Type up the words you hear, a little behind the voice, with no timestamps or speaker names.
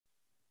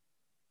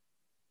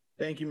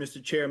Thank you,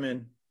 Mr.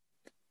 Chairman.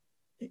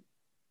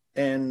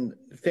 And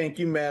thank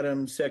you,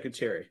 Madam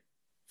Secretary,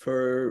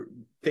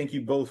 thank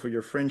you both for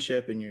your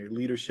friendship and your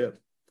leadership.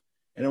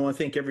 And I want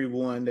to thank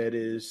everyone that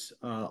is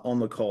on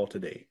the call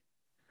today.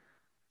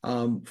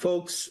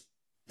 Folks,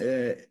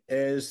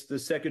 as the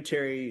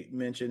Secretary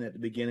mentioned at the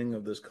beginning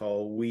of this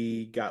call,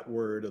 we got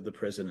word of the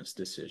President's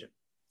decision.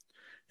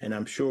 And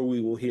I'm sure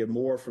we will hear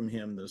more from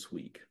him this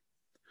week.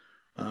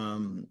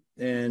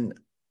 And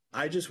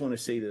I just want to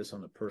say this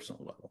on a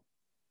personal level.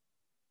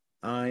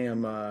 I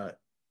am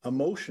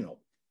emotional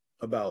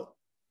about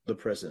the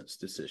President's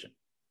decision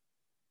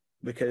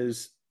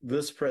because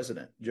this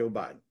President, Joe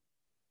Biden,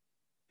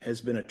 has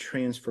been a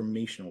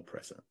transformational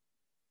president.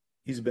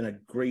 He's been a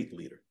great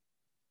leader.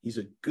 He's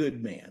a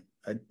good man,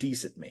 a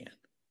decent man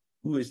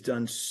who has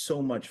done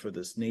so much for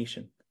this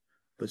nation,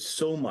 but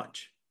so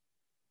much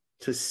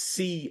to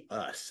see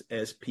us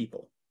as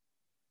people,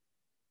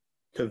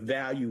 to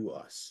value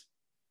us,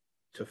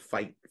 to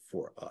fight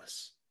for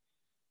us.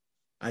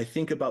 I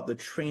think about the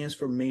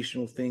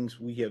transformational things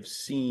we have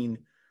seen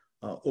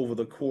over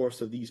the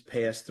course of these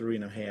past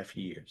 3.5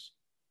 years,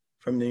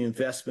 from the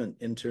investment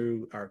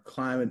into our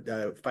climate,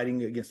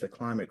 fighting against the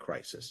climate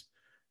crisis,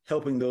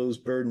 helping those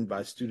burdened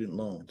by student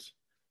loans,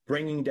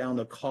 bringing down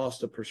the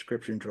cost of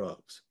prescription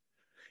drugs.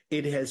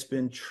 It has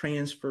been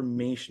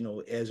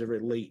transformational as it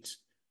relates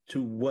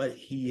to what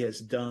he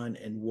has done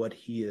and what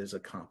he has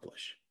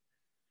accomplished.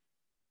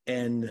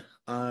 And,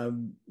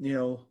 I'm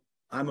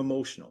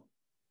emotional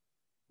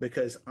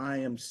because I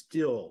am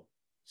still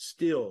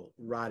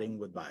riding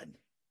with Biden.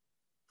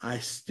 I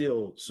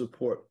still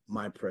support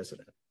my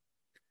president.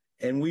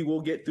 And we will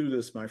get through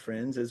this, my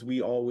friends, as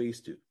we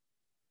always do.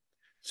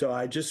 So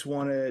I just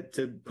wanted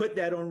to put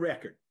that on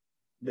record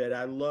that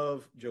I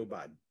love Joe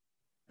Biden.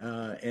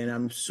 And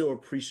I'm so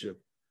appreciative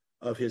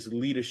of his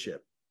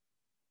leadership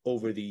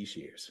over these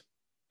years.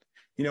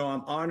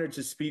 I'm honored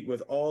to speak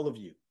with all of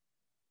you.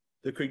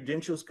 The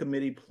Credentials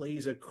Committee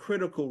plays a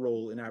critical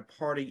role in our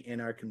party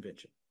and our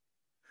convention.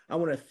 I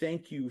want to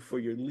thank you for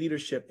your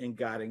leadership in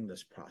guiding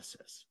this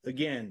process.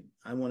 Again,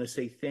 I want to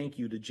say thank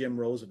you to Jim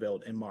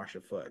Roosevelt and Marcia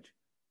Fudge.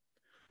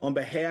 On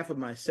behalf of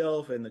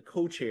myself and the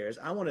co-chairs,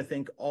 I want to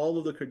thank all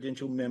of the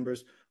credential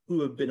members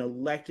who have been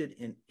elected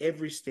in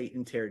every state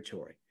and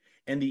territory,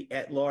 and the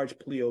at-large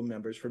PLEO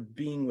members for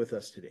being with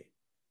us today.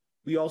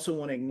 We also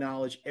want to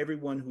acknowledge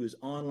everyone who is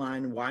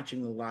online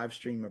watching the live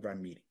stream of our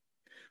meeting.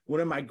 One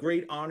of my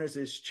great honors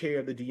as chair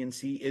of the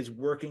DNC is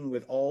working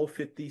with all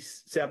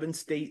 57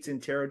 states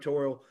and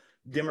territorial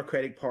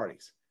Democratic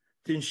parties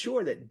to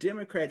ensure that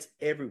Democrats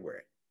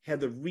everywhere have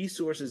the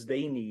resources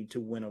they need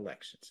to win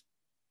elections.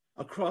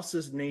 Across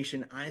this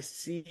nation, I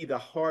see the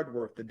hard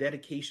work, the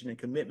dedication, and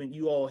commitment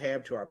you all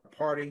have to our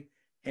party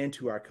and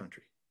to our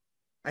country.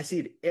 I see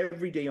it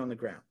every day on the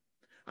ground.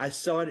 I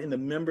saw it in the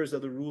members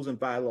of the Rules and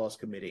Bylaws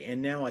Committee,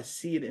 and now I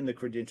see it in the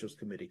Credentials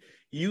Committee.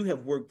 You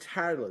have worked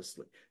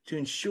tirelessly to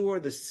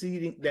ensure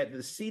that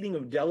the seating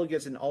of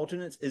delegates and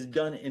alternates is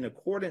done in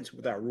accordance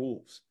with our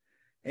rules.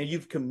 And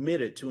you've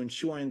committed to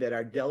ensuring that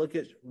our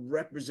delegates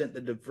represent the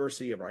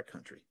diversity of our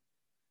country.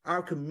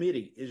 Our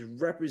committee is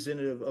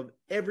representative of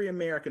every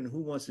American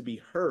who wants to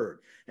be heard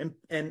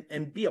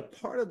and be a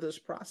part of this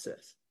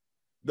process.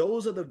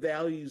 Those are the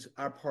values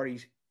our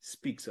party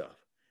speaks of,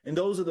 and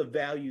those are the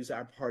values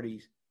our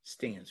party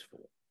stands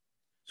for.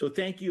 So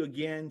thank you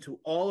again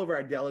to all of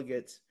our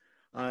delegates,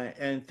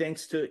 and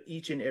thanks to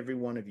each and every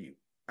one of you.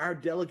 Our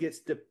delegates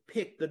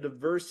depict the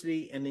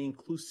diversity and the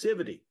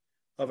inclusivity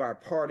of our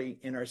party,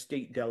 and our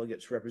state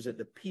delegates represent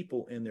the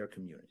people in their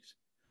communities.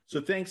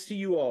 So thanks to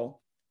you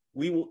all,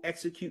 we will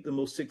execute the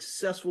most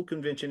successful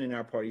convention in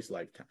our party's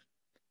lifetime.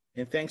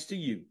 And thanks to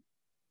you,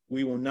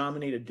 we will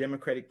nominate a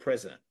Democratic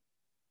president,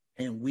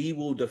 and we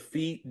will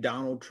defeat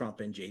Donald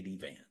Trump and J.D.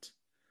 Vance.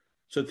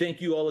 So thank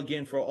you all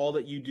again for all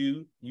that you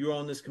do. You're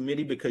on this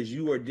committee because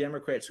you are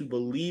Democrats who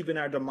believe in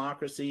our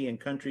democracy and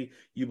country.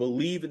 You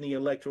believe in the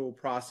electoral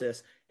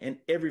process and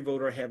every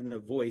voter having a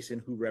voice in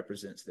who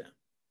represents them.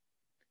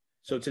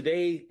 So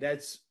today,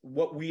 that's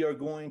what we are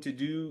going to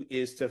do,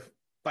 is to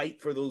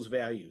fight for those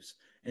values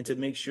and to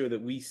make sure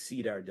that we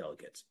seat our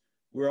delegates.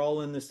 We're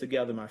all in this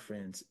together, my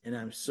friends, and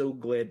I'm so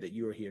glad that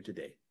you are here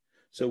today.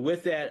 So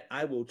with that,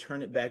 I will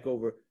turn it back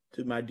over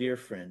to my dear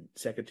friend,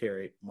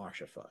 Secretary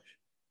Marcia Fudge.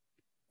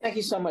 Thank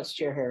you so much,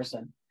 Chair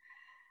Harrison.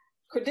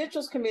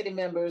 Credentials Committee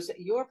members,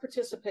 your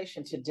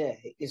participation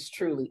today is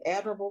truly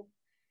admirable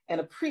and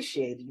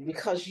appreciated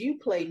because you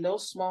play no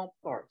small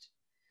part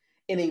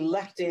in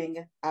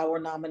electing our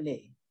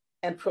nominee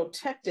and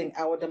protecting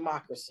our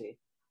democracy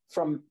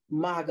from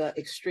MAGA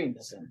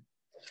extremism.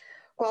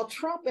 While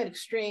Trump and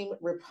extreme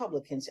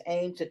Republicans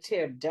aim to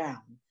tear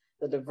down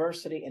the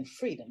diversity and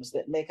freedoms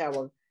that make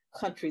our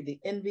country the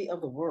envy of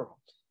the world,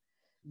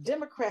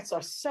 Democrats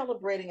are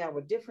celebrating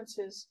our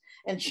differences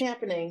and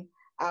championing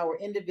our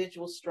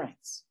individual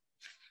strengths.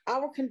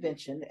 Our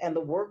convention and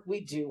the work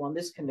we do on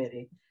this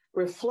committee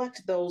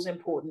reflect those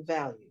important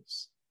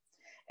values.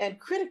 And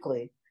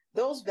critically,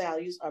 those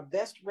values are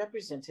best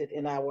represented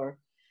in our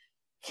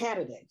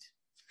candidate.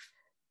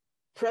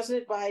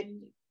 President Biden,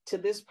 to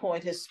this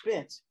point has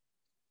spent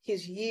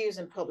his years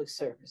in public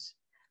service,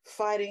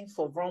 fighting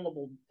for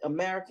vulnerable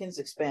Americans,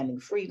 expanding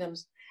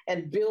freedoms,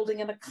 and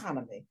building an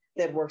economy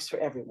that works for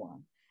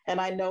everyone.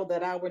 And I know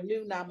that our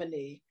new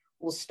nominee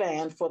will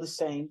stand for the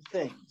same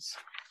things.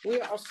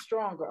 We are a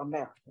stronger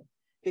America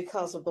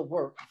because of the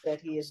work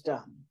that he has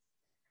done.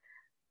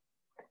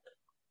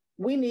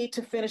 We need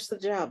to finish the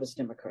job as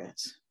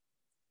Democrats.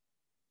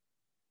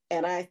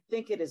 And I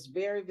think it is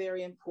very,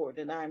 very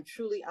important. And I am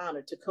truly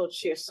honored to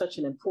co-chair such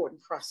an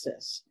important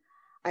process.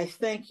 I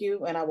thank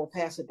you, and I will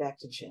pass it back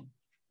to Jim.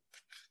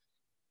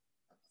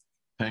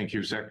 Thank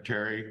you,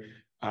 Secretary.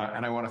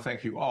 And I want to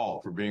thank you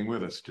all for being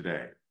with us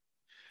today.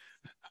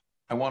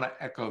 I want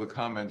to echo the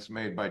comments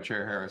made by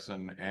Chair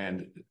Harrison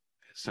and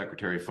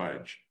Secretary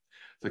Fudge.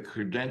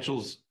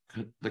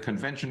 The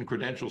Convention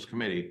Credentials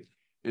Committee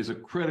is a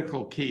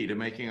critical key to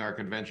making our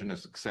convention a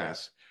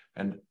success,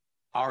 and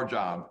our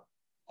job,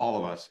 all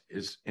of us,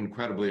 is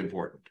incredibly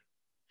important.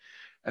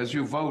 As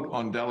you vote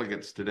on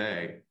delegates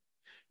today,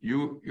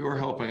 you're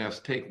helping us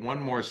take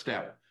one more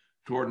step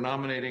toward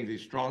nominating the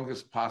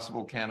strongest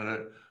possible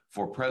candidate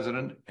for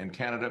president and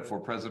candidate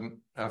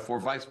for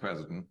vice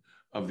president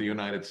of the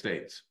United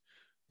States.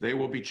 They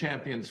will be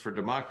champions for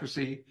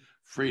democracy,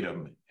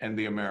 freedom, and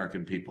the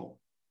American people.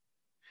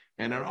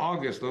 And in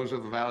August, those are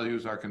the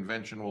values our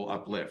convention will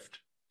uplift.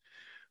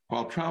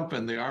 While Trump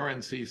and the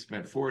RNC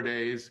spent 4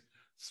 days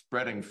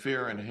spreading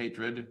fear and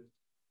hatred,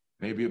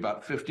 maybe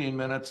about 15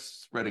 minutes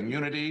spreading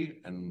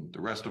unity, and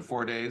the rest of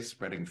 4 days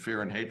spreading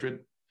fear and hatred,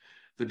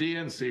 the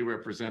DNC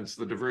represents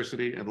the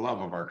diversity and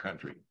love of our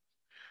country.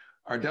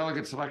 Our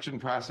delegate selection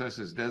process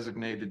is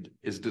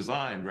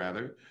designed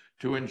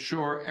to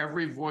ensure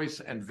every voice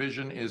and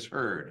vision is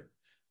heard,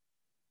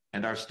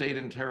 and our state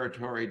and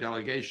territory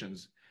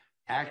delegations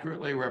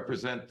accurately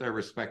represent their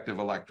respective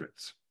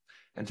electorates.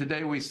 And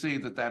today we see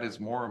that that is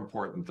more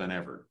important than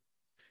ever.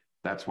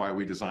 That's why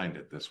we designed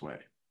it this way.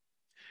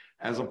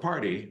 As a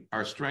party,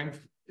 our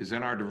strength is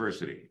in our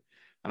diversity,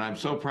 and I'm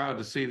so proud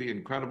to see the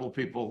incredible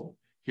people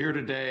here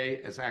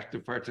today as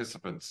active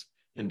participants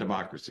in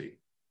democracy.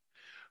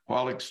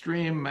 While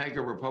extreme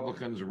MAGA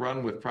Republicans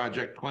run with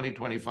Project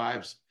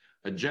 2025's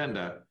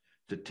agenda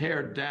to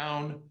tear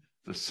down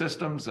the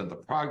systems and the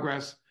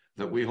progress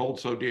that we hold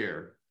so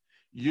dear,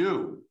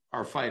 you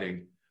are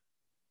fighting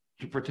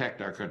to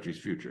protect our country's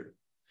future.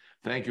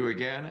 Thank you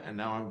again, and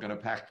now I'm going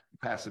to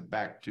pass it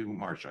back to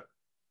Marcia.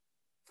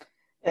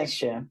 Thanks,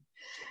 Jim.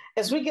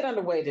 As we get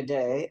underway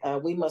today,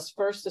 we must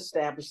first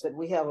establish that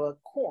we have a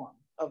quorum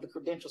of the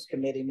Credentials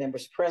Committee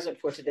members present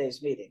for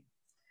today's meeting.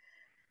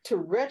 To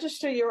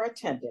register your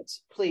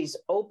attendance, please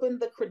open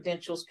the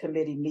Credentials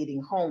Committee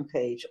meeting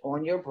homepage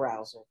on your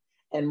browser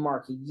and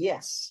mark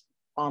yes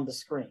on the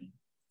screen.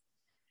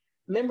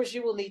 Members,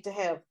 you will need to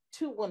have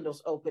 2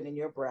 windows open in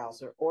your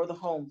browser or the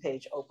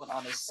homepage open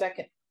on a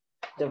second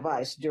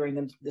device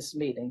during this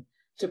meeting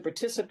to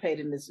participate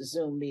in this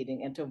Zoom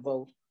meeting and to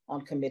vote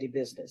on committee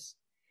business.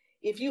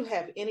 If you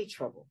have any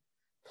trouble,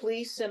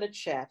 please send a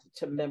chat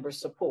to member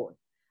support.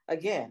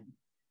 Again,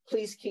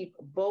 please keep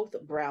both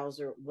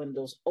browser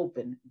windows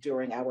open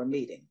during our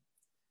meeting.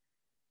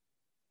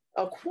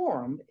 A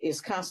quorum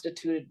is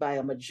constituted by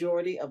a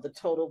majority of the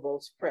total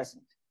votes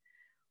present,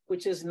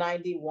 which is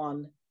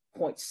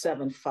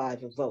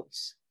 91.75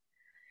 votes.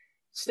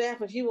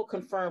 Staff, if you will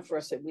confirm for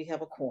us that we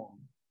have a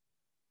quorum.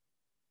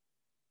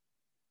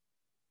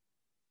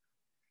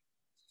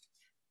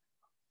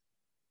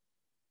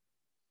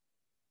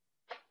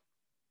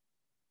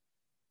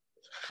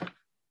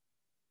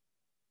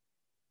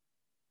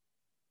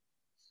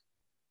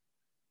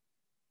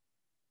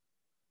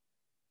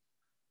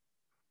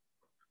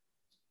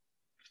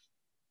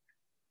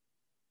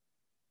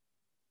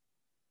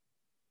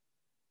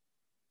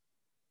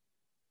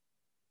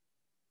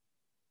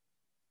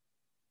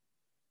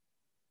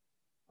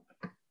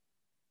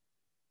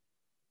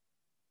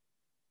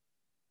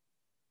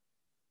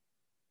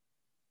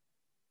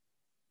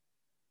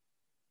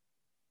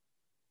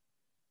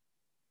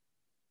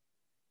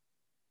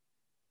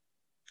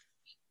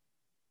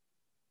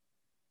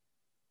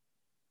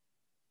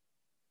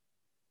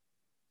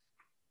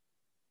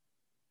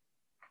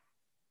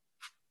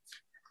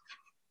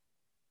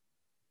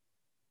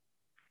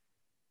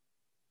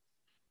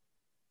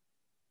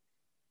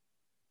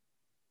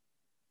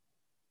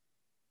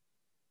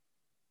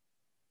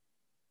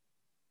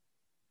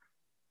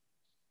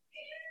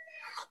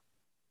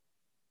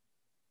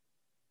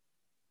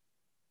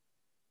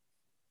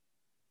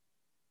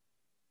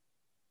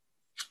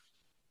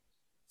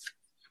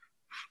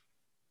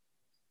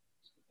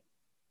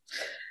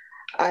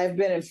 I've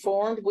been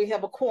informed we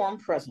have a quorum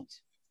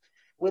present.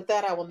 With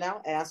that, I will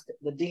now ask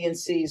the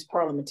DNC's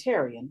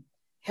parliamentarian,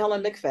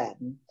 Helen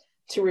McFadden,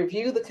 to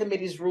review the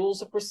committee's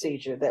rules of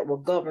procedure that will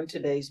govern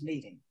today's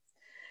meeting.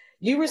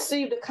 You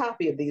received a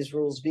copy of these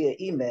rules via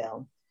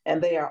email,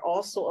 and they are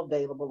also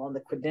available on the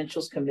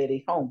Credentials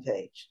Committee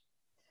homepage.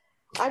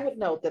 I would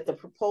note that the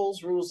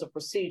proposed rules of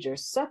procedure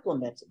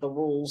supplement the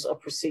rules of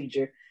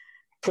procedure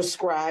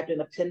prescribed in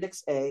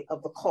Appendix A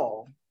of the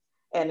call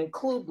and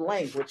include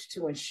language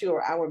to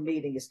ensure our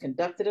meeting is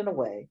conducted in a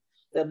way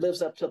that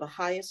lives up to the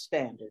highest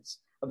standards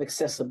of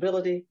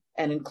accessibility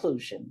and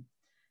inclusion.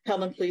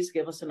 Helen, please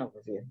give us an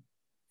overview.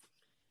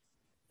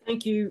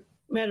 Thank you,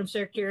 Madam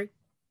Secretary.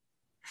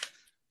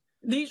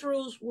 These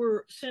rules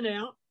were sent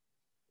out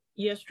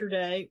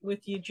yesterday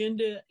with the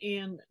agenda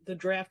and the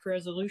draft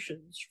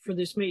resolutions for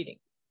this meeting.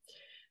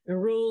 The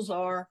rules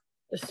are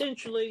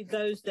essentially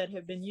those that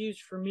have been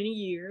used for many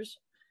years.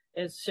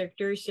 As the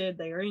Secretary said,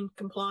 they are in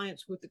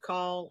compliance with the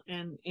call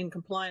and in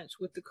compliance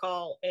with the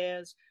call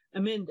as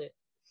amended.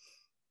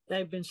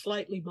 They've been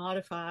slightly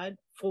modified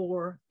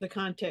for the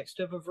context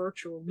of a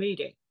virtual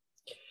meeting.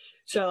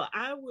 So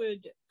I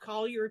would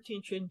call your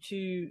attention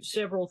to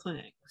several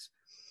things.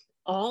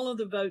 All of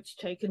the votes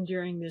taken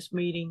during this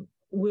meeting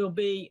will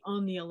be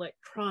on the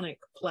electronic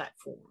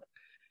platform.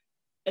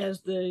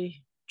 As the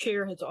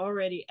chair has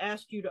already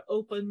asked you to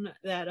open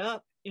that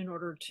up in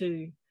order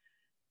to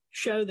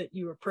show that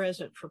you are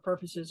present for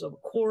purposes of a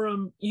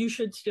quorum, you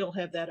should still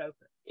have that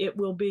open. It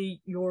will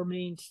be your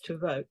means to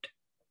vote.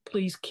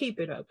 Please keep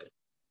it open.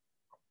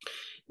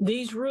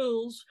 These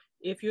rules,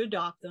 if you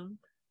adopt them,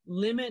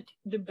 limit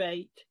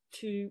debate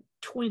to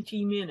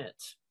 20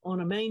 minutes on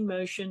a main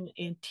motion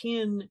and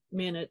 10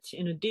 minutes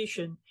in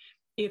addition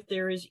if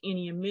there is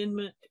any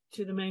amendment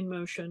to the main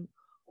motion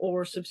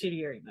or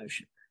subsidiary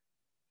motion.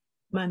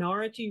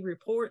 Minority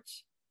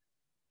reports,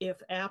 if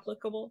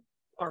applicable,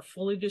 are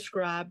fully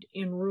described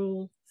in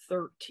Rule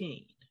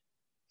 13.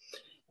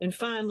 And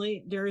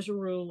finally, there is a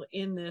rule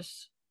in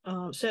this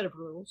set of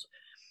rules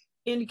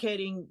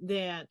indicating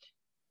that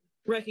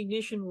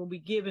recognition will be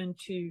given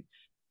to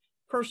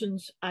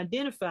persons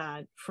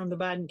identified from the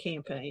Biden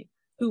campaign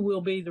who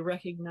will be the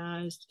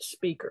recognized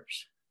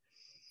speakers.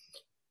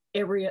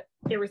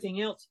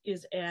 Everything else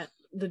is at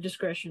the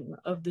discretion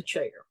of the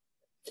chair.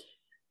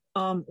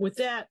 With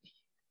that,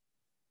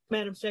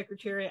 Madam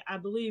Secretary, I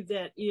believe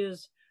that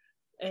is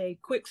a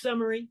quick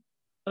summary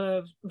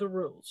of the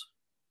rules.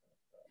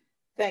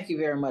 Thank you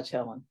very much,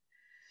 Helen.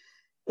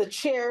 The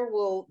chair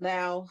will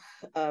now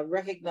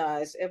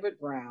recognize Everett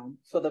Brown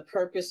for the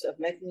purpose of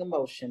making a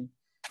motion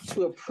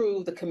to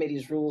approve the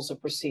committee's rules of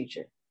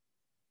procedure.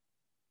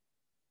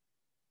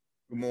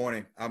 Good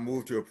morning. I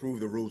move to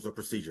approve the rules of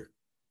procedure.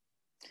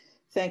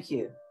 Thank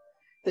you.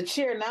 The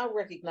chair now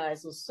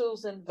recognizes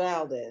Susan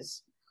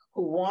Valdez,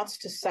 who wants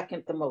to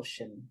second the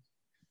motion.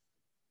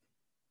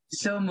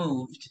 So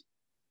moved.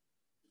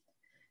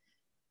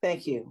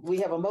 Thank you. We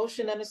have a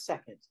motion and a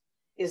second.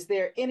 Is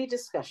there any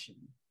discussion?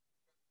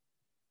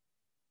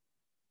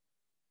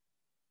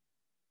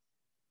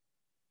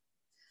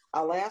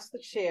 I'll ask the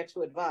chair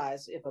to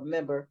advise if a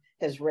member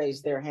has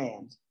raised their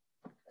hand.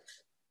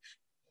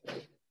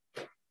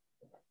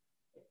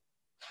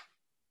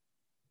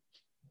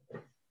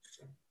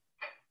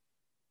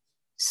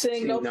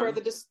 Seeing no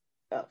further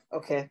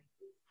okay.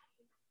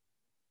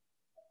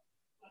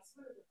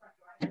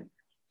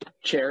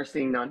 Chair,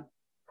 seeing none.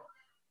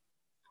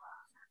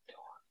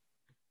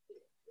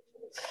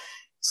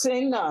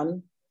 Seeing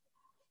none,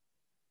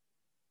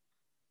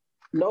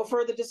 no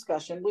further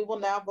discussion. We will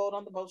now vote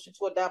on the motion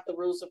to adopt the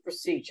rules of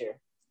procedure.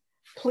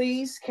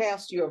 Please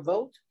cast your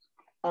vote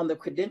on the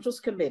Credentials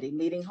Committee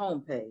meeting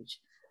homepage.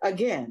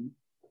 Again,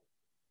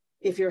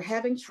 if you're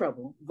having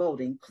trouble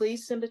voting,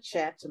 please send a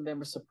chat to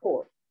member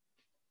support.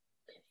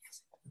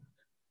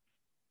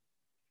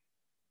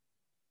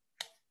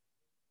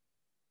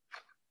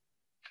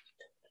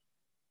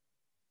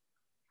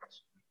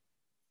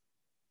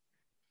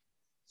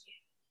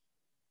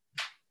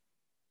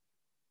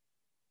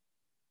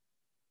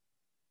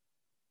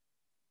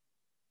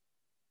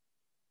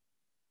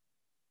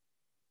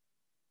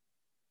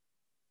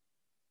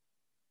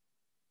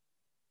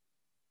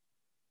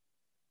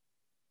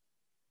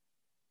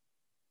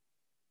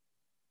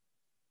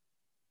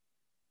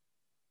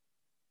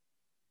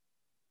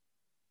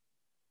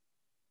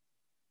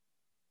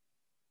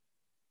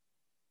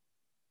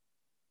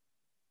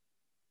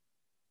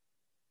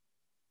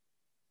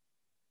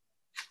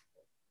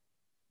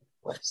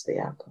 What is the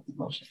outcome? The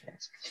motion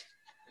passes.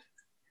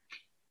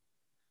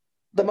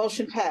 The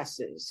motion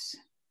passes.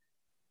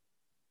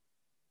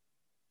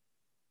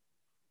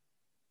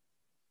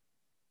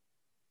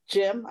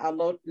 Jim,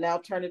 I'll now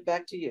turn it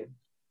back to you.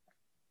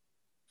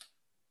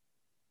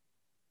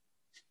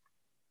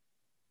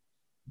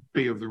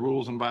 Of the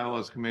Rules and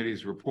Bylaws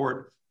Committee's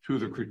report to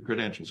the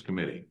Credentials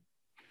Committee.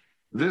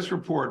 This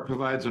report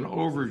provides an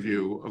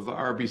overview of the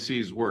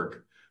RBC's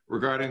work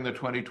regarding the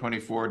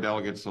 2024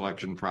 delegate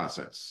selection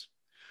process.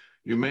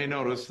 You may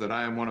notice that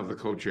I am one of the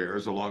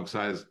co-chairs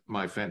alongside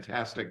my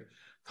fantastic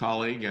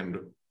colleague and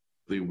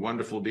the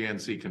wonderful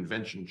DNC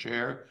convention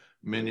chair,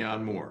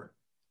 Mignon Moore.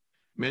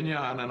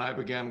 Mignon and I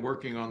began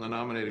working on the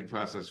nominating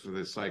process for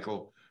this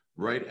cycle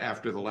right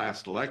after the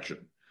last election,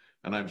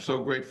 and I'm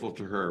so grateful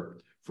to her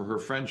for her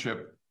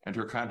friendship and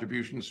her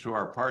contributions to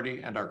our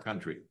party and our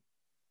country.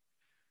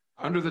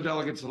 Under the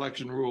delegate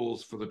selection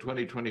rules for the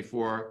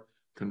 2024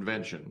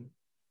 convention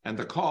and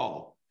the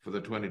call for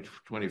the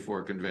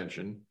 2024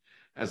 convention,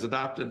 as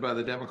adopted by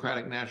the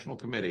Democratic National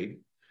Committee,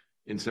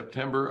 in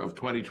September of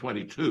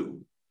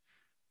 2022.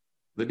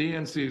 The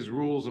DNC's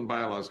Rules and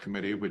Bylaws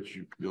Committee, which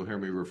you'll hear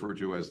me refer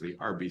to as the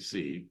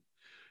RBC,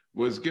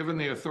 was given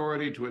the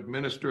authority to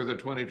administer the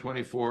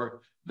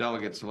 2024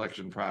 delegate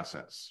selection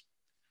process.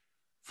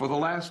 For the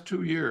last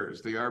 2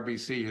 years, the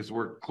RBC has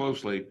worked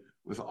closely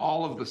with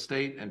all of the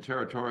state and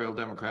territorial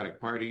Democratic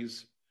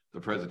parties,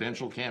 the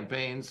presidential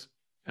campaigns,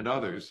 and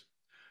others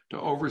to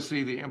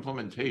oversee the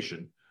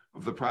implementation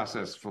of the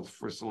process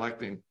for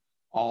selecting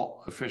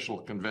all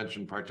official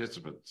convention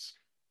participants.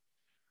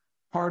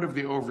 Part of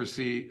the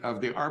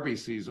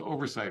RBC's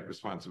oversight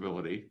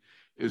responsibility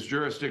is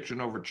jurisdiction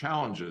over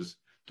challenges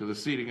to the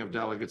seating of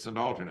delegates and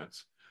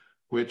alternates,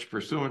 which,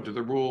 pursuant to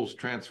the rules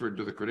transferred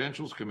to the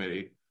Credentials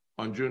Committee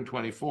on June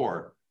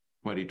 24,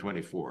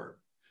 2024,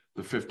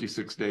 the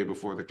 56th day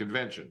before the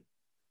convention.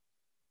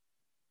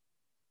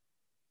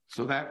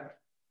 So that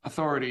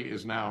authority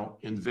is now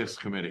in this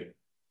committee.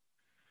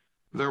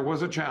 There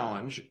was a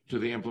challenge to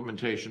the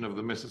implementation of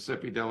the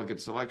Mississippi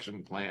Delegate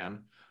Selection Plan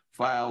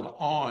filed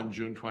on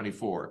June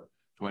 24,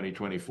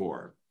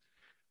 2024.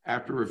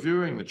 After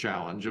reviewing the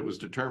challenge, it was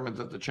determined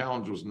that the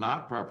challenge was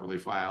not properly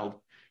filed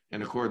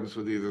in accordance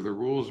with either the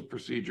rules of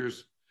procedure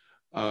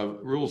of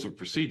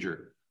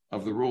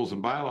the Rules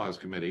and Bylaws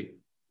Committee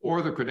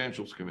or the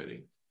Credentials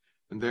Committee,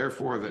 and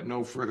therefore that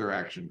no further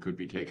action could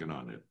be taken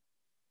on it.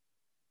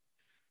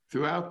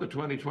 Throughout the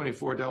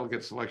 2024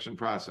 delegate selection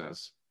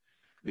process,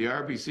 the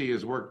RBC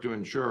has worked to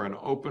ensure an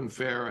open,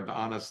 fair, and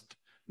honest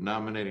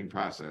nominating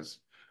process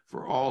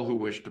for all who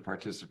wish to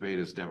participate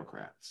as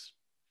Democrats.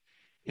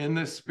 In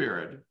this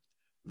spirit,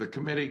 the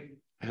committee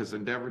has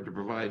endeavored to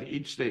provide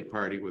each state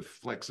party with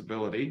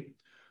flexibility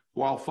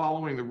while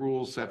following the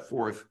rules set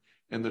forth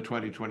in the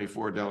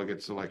 2024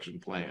 delegate selection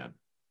plan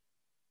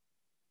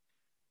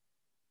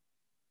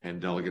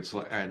and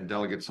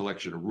delegate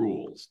selection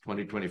rules,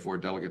 2024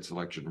 delegate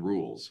selection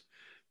rules,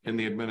 in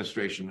the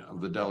administration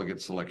of the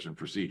delegate selection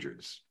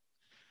procedures.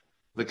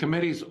 The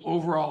committee's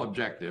overall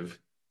objective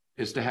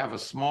is to have a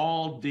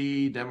small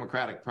d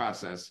democratic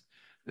process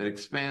that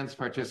expands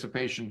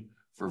participation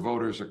for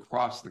voters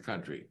across the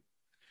country,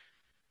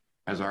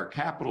 as our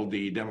capital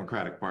D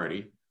Democratic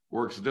Party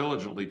works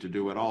diligently to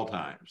do at all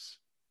times.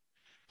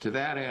 To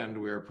that end,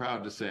 we are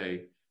proud to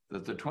say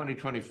that the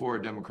 2024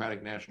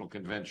 Democratic National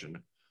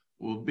Convention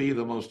will be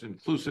the most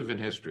inclusive in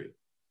history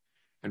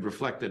and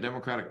reflect a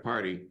Democratic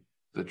Party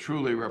that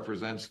truly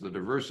represents the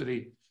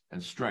diversity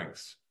and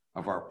strengths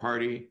of our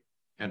party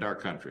and our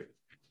country.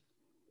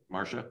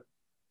 Marcia?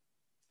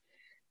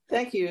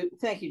 Thank you,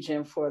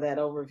 Jim, for that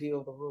overview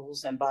of the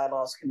Rules and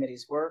Bylaws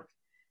Committee's work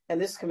and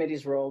this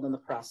committee's role in the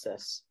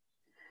process.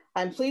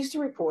 I'm pleased to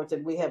report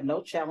that we have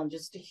no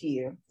challenges to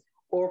hear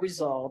or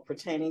resolve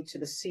pertaining to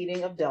the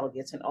seating of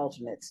delegates and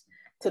alternates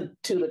to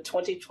the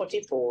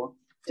 2024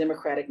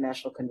 Democratic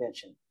National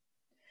Convention.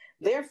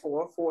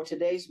 Therefore, for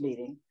today's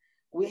meeting,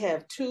 we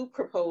have two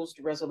proposed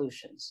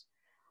resolutions.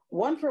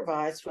 One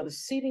provides for the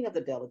seating of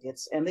the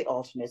delegates and the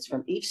alternates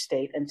from each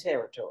state and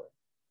territory.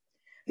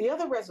 The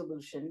other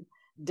resolution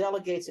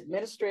delegates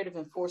administrative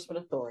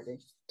enforcement authority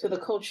to the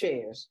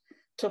co-chairs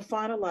to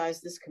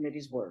finalize this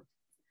committee's work.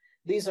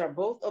 These are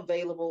both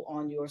available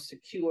on your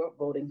secure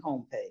voting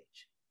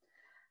homepage.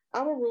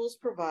 Our rules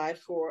provide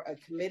for a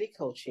committee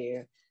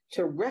co-chair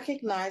to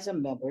recognize a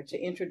member to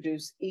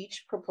introduce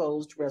each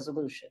proposed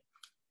resolution.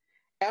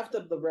 After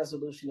the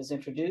resolution is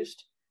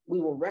introduced, we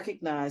will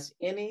recognize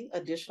any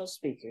additional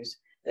speakers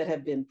that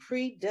have been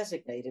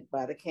pre-designated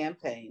by the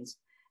campaigns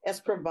as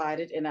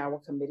provided in our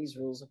committee's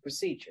rules of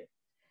procedure.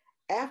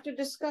 After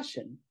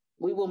discussion,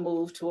 we will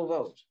move to a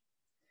vote.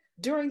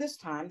 During this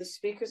time, the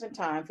speakers and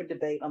time for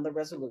debate on the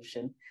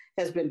resolution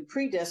has been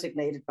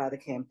pre-designated by the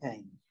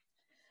campaign.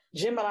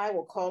 Jim and I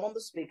will call on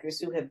the speakers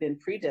who have been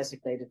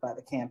pre-designated by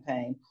the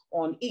campaign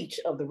on each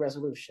of the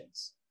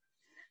resolutions.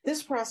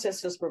 This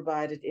process, as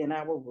provided in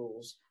our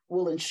rules,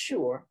 will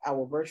ensure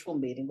our virtual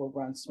meeting will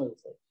run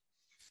smoothly.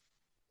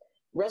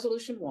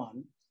 Resolution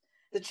 1,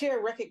 the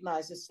chair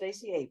recognizes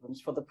Stacey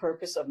Abrams for the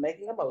purpose of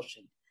making a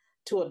motion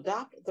to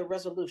adopt the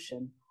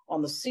resolution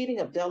on the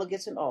seating of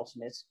delegates and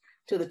alternates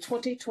to the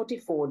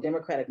 2024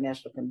 Democratic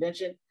National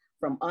Convention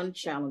from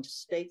unchallenged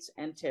states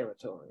and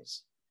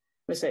territories.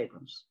 Ms.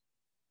 Abrams.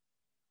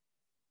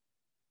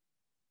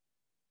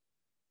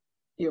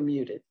 You're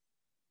muted.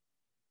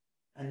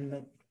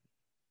 Okay,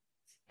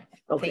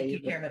 Thank you,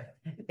 Chairman.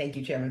 Thank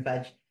you, Chairman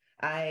Fudge.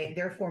 I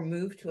therefore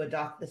move to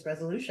adopt this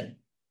resolution.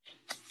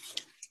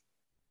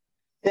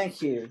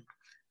 Thank you.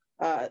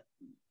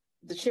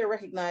 The chair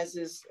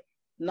recognizes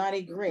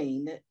Nani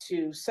Green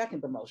to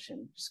second the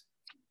motion.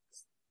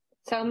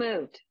 So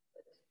moved.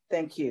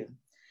 Thank you.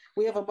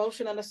 We have a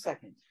motion and a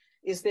second.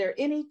 Is there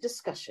any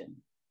discussion?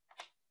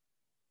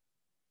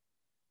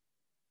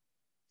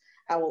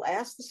 I will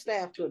ask the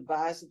staff to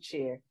advise the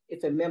chair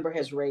if a member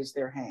has raised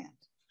their hand.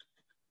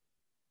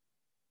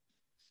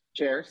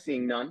 Chair,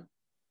 seeing none.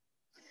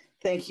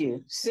 Thank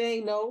you.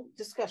 Seeing no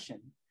discussion,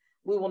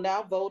 we will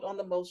now vote on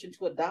the motion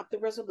to adopt the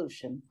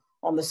resolution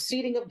on the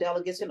seating of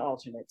delegates and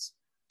alternates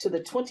to the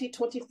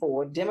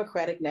 2024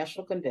 Democratic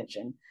National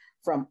Convention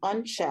from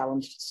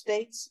unchallenged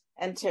states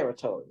and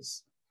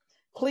territories.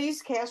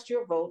 Please cast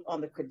your vote on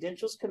the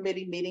Credentials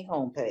Committee meeting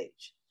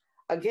homepage.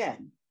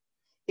 Again,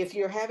 if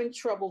you're having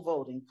trouble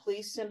voting,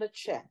 please send a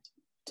chat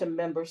to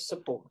member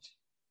support.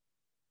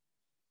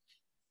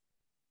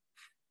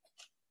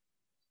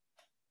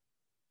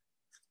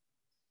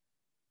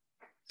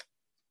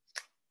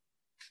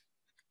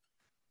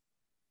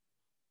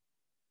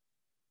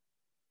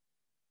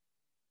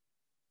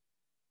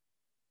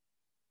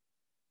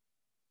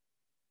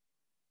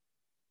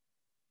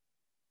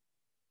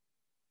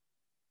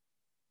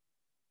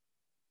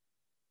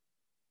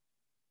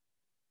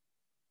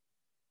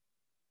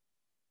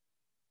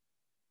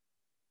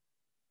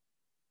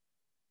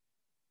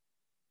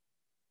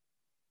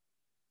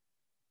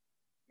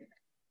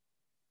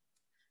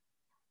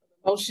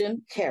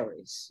 Motion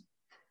carries.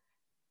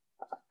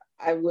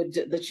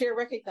 The chair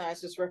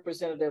recognizes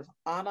Representative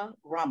Ana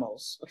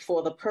Ramos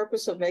for the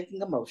purpose of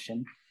making a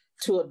motion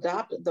to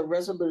adopt the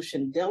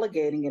resolution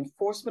delegating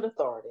enforcement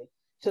authority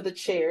to the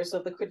chairs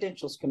of the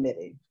Credentials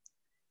Committee.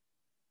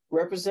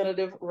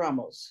 Representative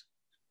Ramos.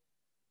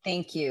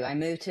 Thank you. I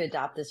move to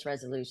adopt this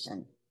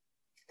resolution.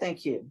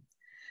 Thank you.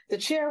 The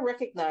chair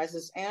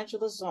recognizes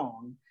Angela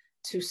Zong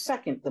to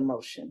second the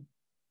motion.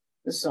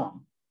 Ms.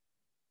 Zong.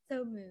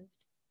 So moved.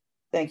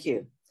 Thank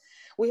you.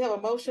 We have a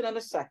motion and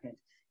a second.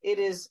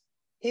 Is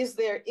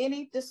there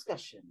any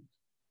discussion?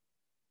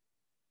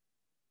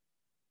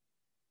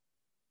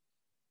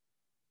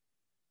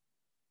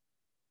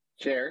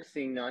 Chair,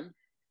 seeing none.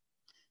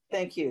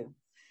 Thank you.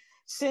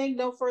 Seeing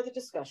no further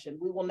discussion,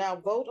 we will now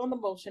vote on the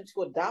motion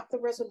to adopt the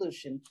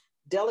resolution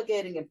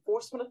delegating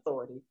enforcement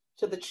authority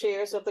to the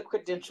chairs of the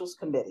Credentials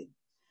Committee.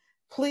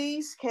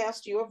 Please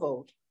cast your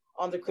vote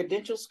on the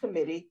Credentials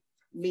Committee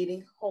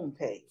meeting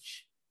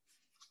homepage.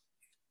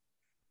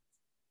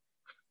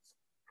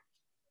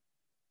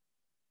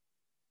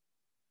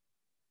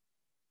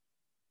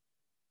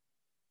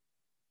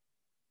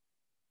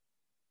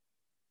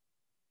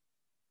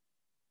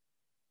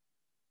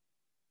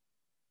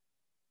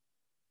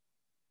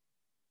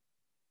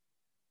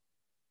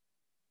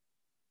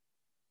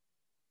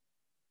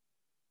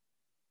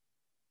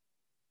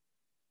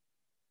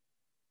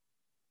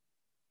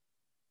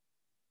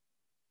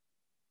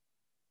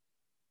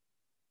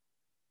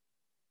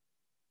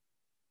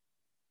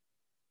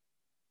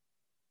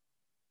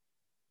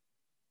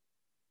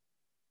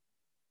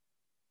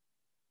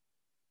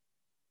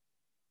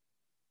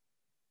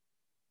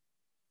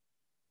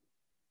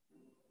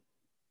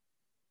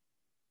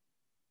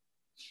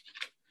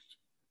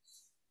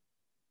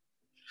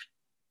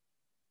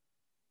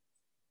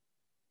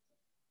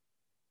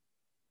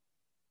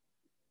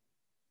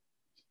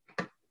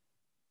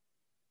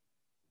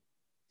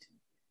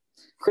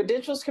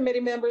 Credentials Committee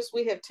members,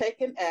 we have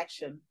taken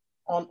action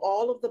on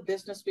all of the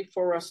business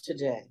before us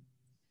today.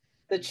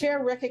 The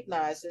chair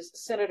recognizes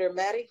Senator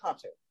Maddie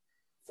Hunter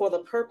for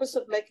the purpose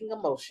of making a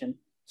motion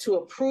to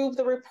approve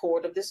the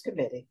report of this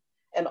committee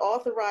and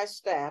authorize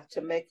staff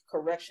to make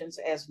corrections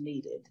as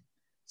needed.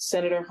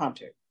 Senator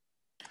Hunter.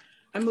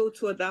 I move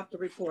to adopt the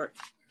report.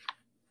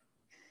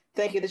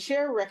 Thank you. The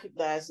chair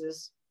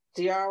recognizes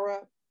Diara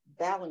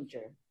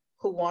Ballinger,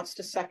 who wants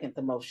to second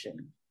the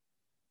motion.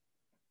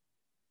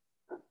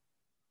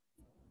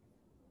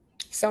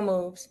 So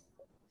moved.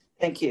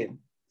 Thank you.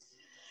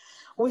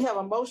 We have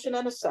a motion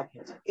and a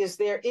second. Is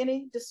there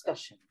any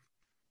discussion?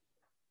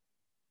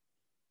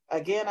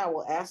 Again, I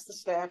will ask the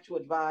staff to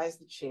advise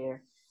the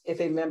chair if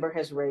a member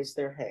has raised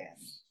their hand.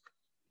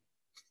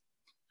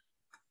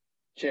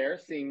 Chair,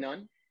 seeing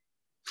none.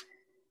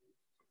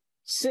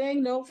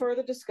 Seeing no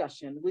further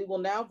discussion, we will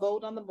now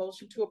vote on the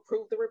motion to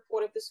approve the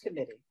report of this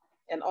committee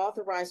and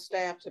authorize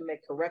staff to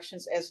make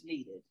corrections as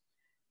needed.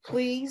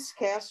 Please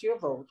cast your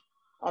vote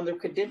on the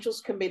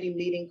Credentials Committee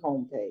meeting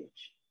homepage.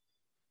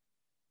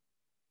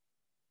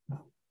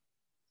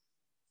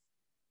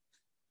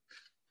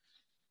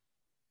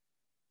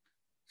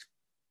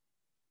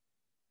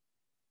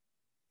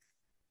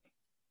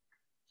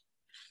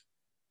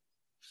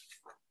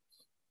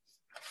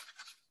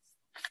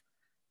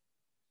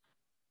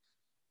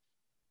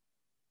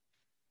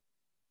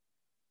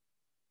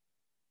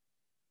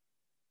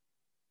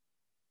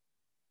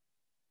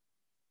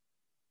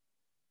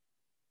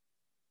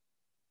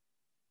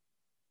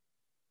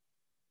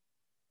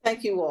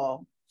 Thank you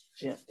all.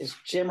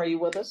 Jim, are you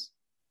with us?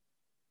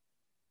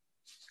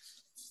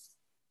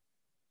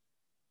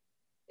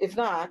 If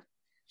not,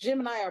 Jim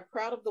and I are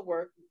proud of the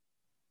work.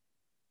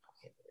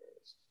 Okay,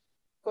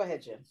 go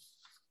ahead, Jim.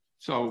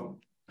 So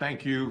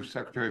thank you,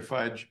 Secretary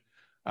Fudge,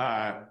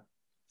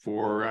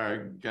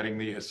 for getting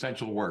the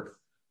essential work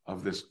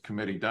of this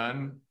committee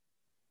done.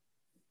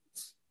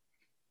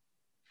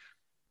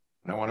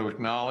 And I want to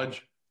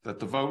acknowledge that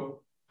the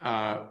vote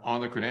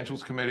on the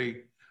Credentials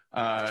Committee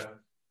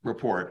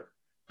report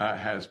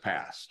has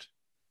passed.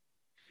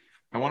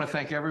 I want to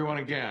thank everyone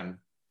again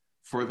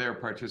for their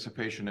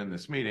participation in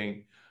this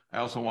meeting. I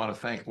also want to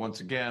thank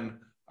once again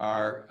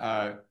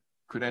our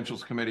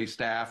Credentials Committee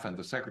staff and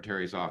the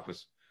Secretary's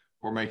office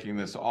for making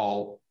this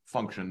all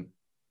function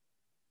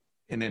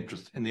in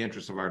the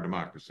interest of our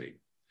democracy.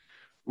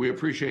 We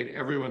appreciate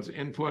everyone's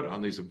input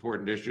on these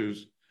important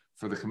issues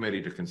for the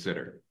committee to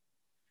consider.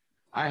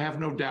 I have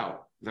no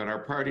doubt that our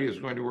party is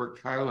going to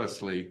work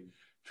tirelessly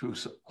to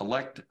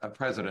elect a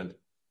president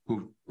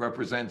who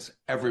represents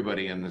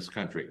everybody in this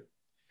country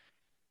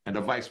and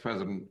a vice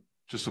president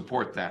to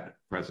support that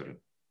president.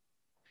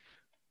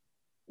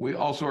 We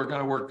also are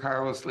going to work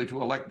tirelessly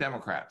to elect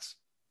Democrats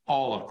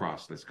all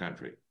across this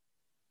country.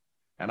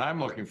 And I'm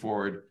looking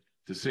forward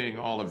to seeing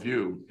all of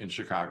you in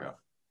Chicago.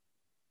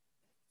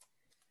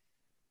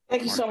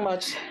 Thank you so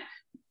much.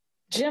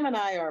 Jim and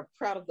I are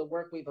proud of the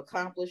work we've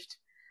accomplished.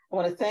 I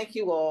want to thank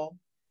you all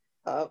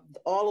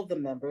of the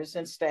members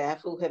and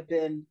staff who have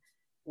been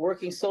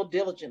working so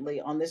diligently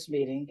on this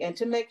meeting and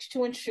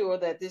to ensure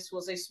that this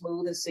was a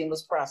smooth and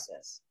seamless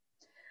process.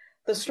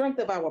 The strength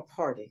of our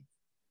party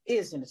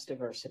is in its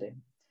diversity,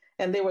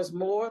 and there is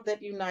more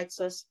that unites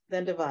us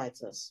than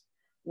divides us.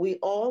 We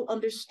all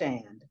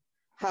understand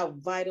how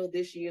vital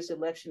this year's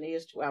election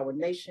is to our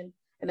nation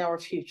and our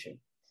future.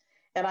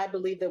 And I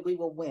believe that we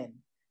will win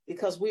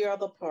because we are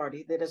the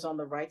party that is on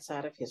the right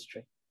side of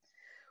history.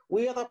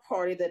 We are the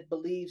party that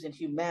believes in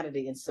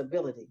humanity and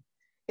civility,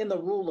 in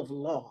the rule of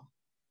law,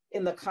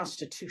 in the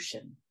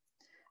Constitution.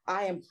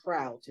 I am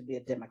proud to be a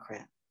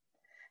Democrat,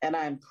 and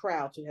I am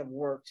proud to have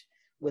worked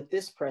with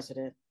this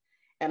president,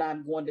 and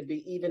I'm going to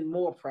be even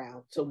more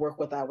proud to work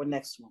with our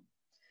next one.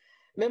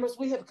 Members,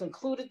 we have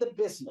concluded the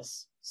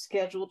business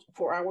scheduled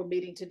for our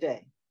meeting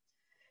today.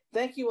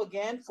 Thank you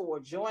again for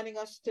joining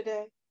us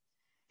today.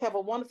 Have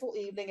a wonderful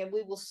evening, and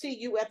we will see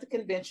you at the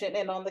convention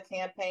and on the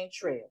campaign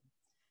trail.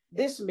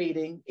 This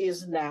meeting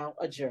is now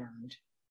adjourned.